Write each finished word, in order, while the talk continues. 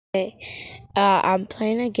Okay, I'm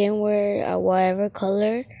playing a game where whatever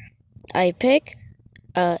color I pick,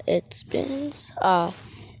 it spins. I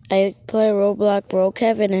play Roblox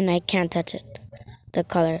Brookhaven and I can't touch it. The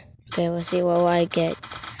color. Okay, we'll see what I get.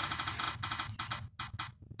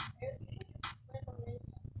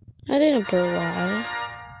 I didn't put Y.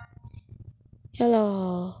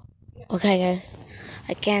 Yellow. Okay, guys.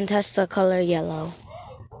 I can't touch the color yellow.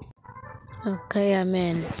 Okay, I'm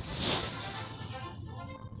in.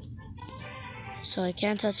 So I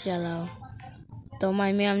can't touch yellow. Don't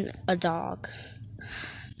mind me, I'm a dog.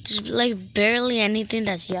 Just like barely anything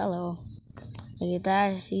that's yellow. Like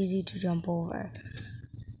that is easy to jump over.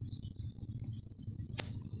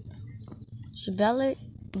 She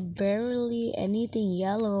barely anything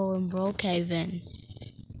yellow in Brookhaven.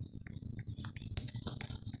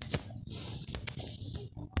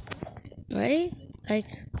 Right? Like,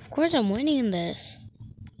 of course I'm winning in this.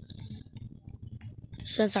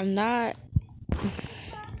 Since I'm not...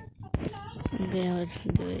 Okay, let's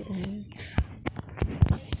do it.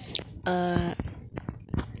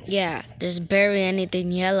 Yeah, there's barely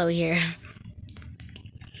anything yellow here.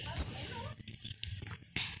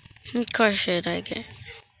 What car should I get?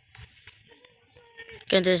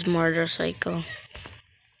 Get this motorcycle.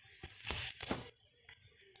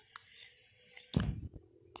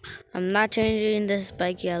 I'm not changing this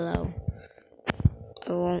bike yellow.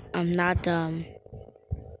 I'm not dumb.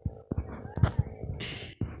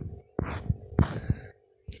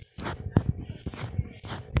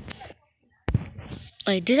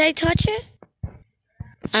 Like, did I touch it?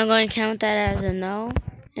 I'm going to count that as a no.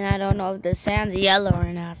 And I don't know if the sand's yellow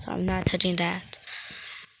or not, so I'm not touching that.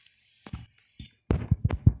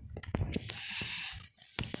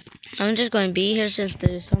 I'm just going to be here since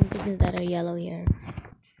there's some things that are yellow here.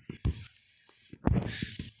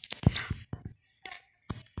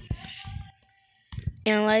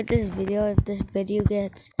 And like this video, if this video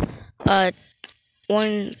gets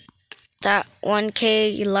 1K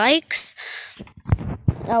likes,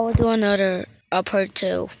 I will do another part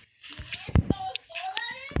 2.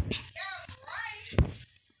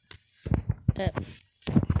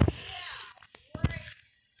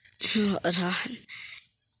 Hold on.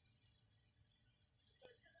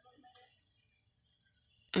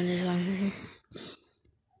 On this one.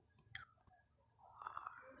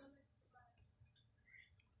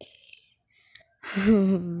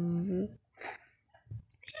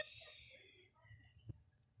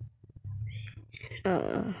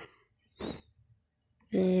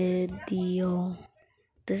 Video.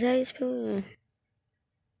 Does that spell it?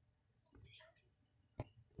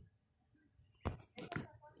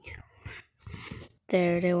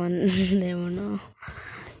 There, they won't know.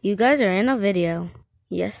 You guys are in a video.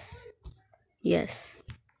 Yes. Yes.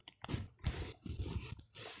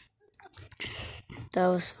 That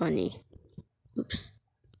was funny. Oops.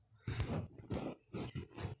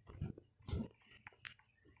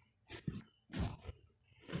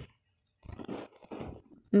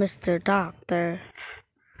 Mr. Doctor.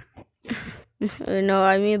 No,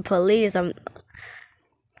 I mean police.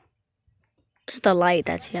 It's the light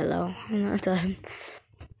that's yellow. I'm not done.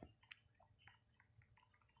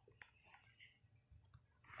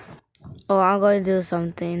 Oh, I'm going to do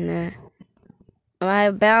something. I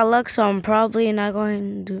have bad luck, so I'm probably not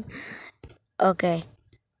going to do... Okay.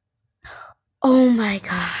 Oh my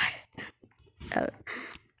god.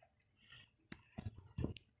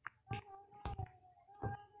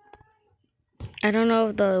 I don't know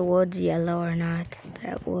if the wood's yellow or not.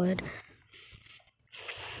 That wood.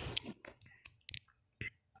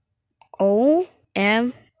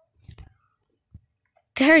 OM.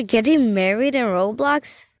 They're getting married in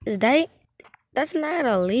Roblox? That's not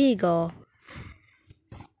illegal.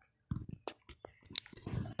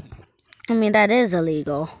 I mean, that is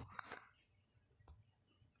illegal.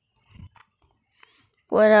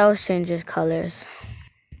 What else changes colors?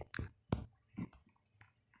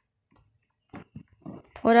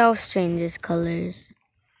 What else changes colors?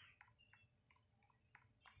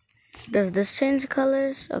 Does this change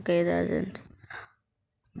colors? Okay, it doesn't.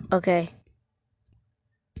 Okay.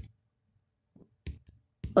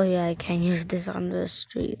 Oh yeah, I can use this on the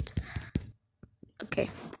street.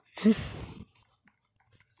 Okay.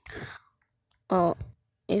 Oh,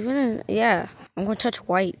 yeah, I'm gonna touch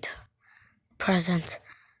white. Present.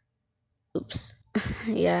 Oops.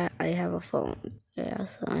 Yeah, I have a phone. Yeah,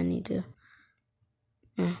 so I need to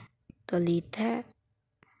delete that.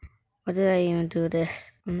 What did I even do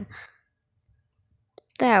this?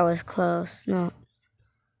 That was close. No.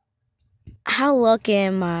 How lucky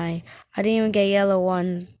am I? I didn't even get yellow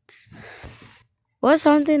once. What's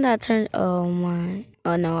something that turned... Oh my...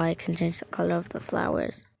 Oh no, I can change the color of the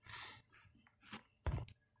flowers.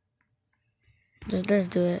 Just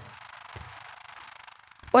do it.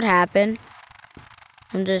 What happened?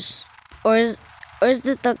 I'm just, or is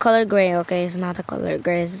it the color gray? Okay, it's not the color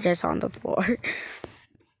gray. It's just on the floor.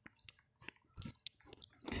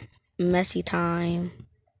 Messy time.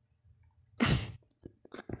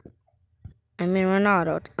 I mean,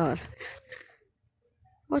 Ronaldo.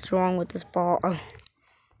 What's wrong with this ball?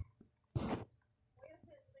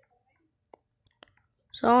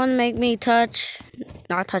 Someone make me touch.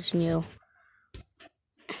 Not touching you.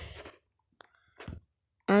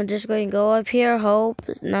 I'm just going to go up here. Hope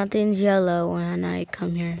nothing's yellow when I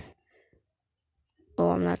come here.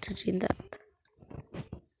 Oh, I'm not touching that.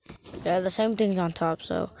 Yeah, the same thing's on top,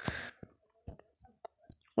 so.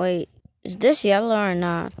 Wait, is this yellow or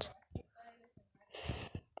not?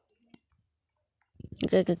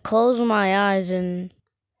 I could close my eyes and...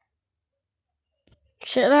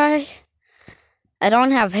 Should I? I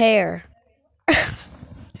don't have hair.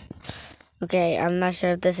 Okay, I'm not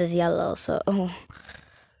sure if this is yellow, so...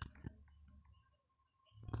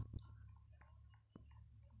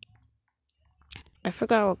 I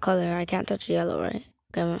forgot what color. I can't touch yellow, right?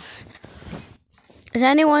 Okay. Is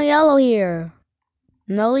anyone yellow here?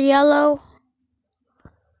 No yellow?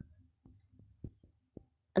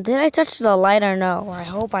 Did I touch the light or no? I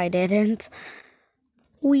hope I didn't.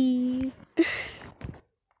 Wee.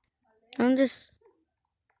 I'm just...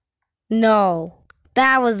 No.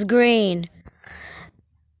 That was green.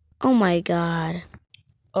 Oh my god.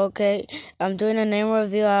 Okay, I'm doing a name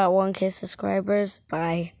review at 1K subscribers.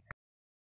 Bye.